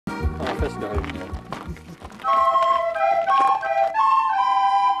festgehalten. Ja.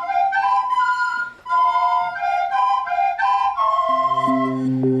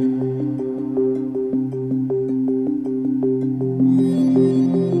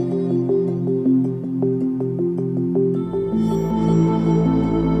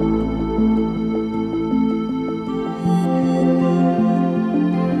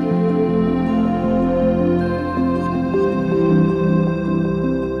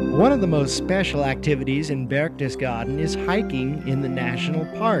 One of the most special activities in Berchtesgaden is hiking in the national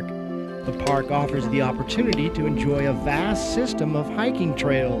park. The park offers the opportunity to enjoy a vast system of hiking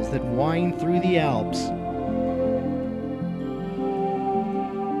trails that wind through the Alps.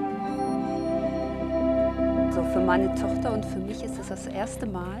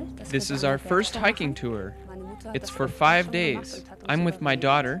 This is our first hiking tour. It's for 5 days. I'm with my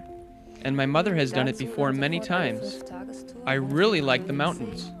daughter, and my mother has done it before many times. I really like the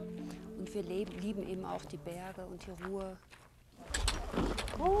mountains.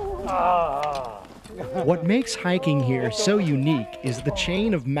 What makes hiking here so unique is the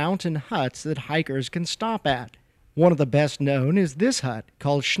chain of mountain huts that hikers can stop at. One of the best known is this hut,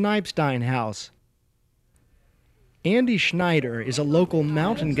 called Schneibstein House. Andy Schneider is a local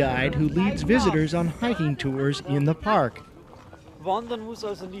mountain guide who leads visitors on hiking tours in the park.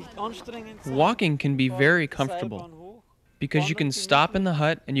 Walking can be very comfortable because you can stop in the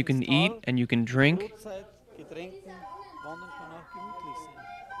hut and you can eat and you can drink.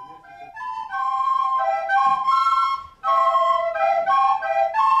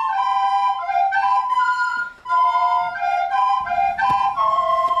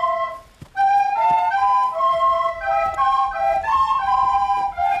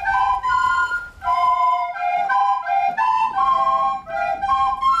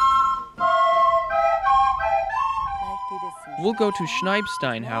 We'll go to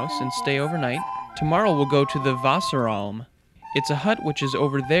Schneibstein House and stay overnight. Tomorrow we'll go to the Wasseralm. It's a hut which is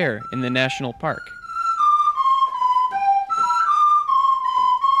over there in the national park.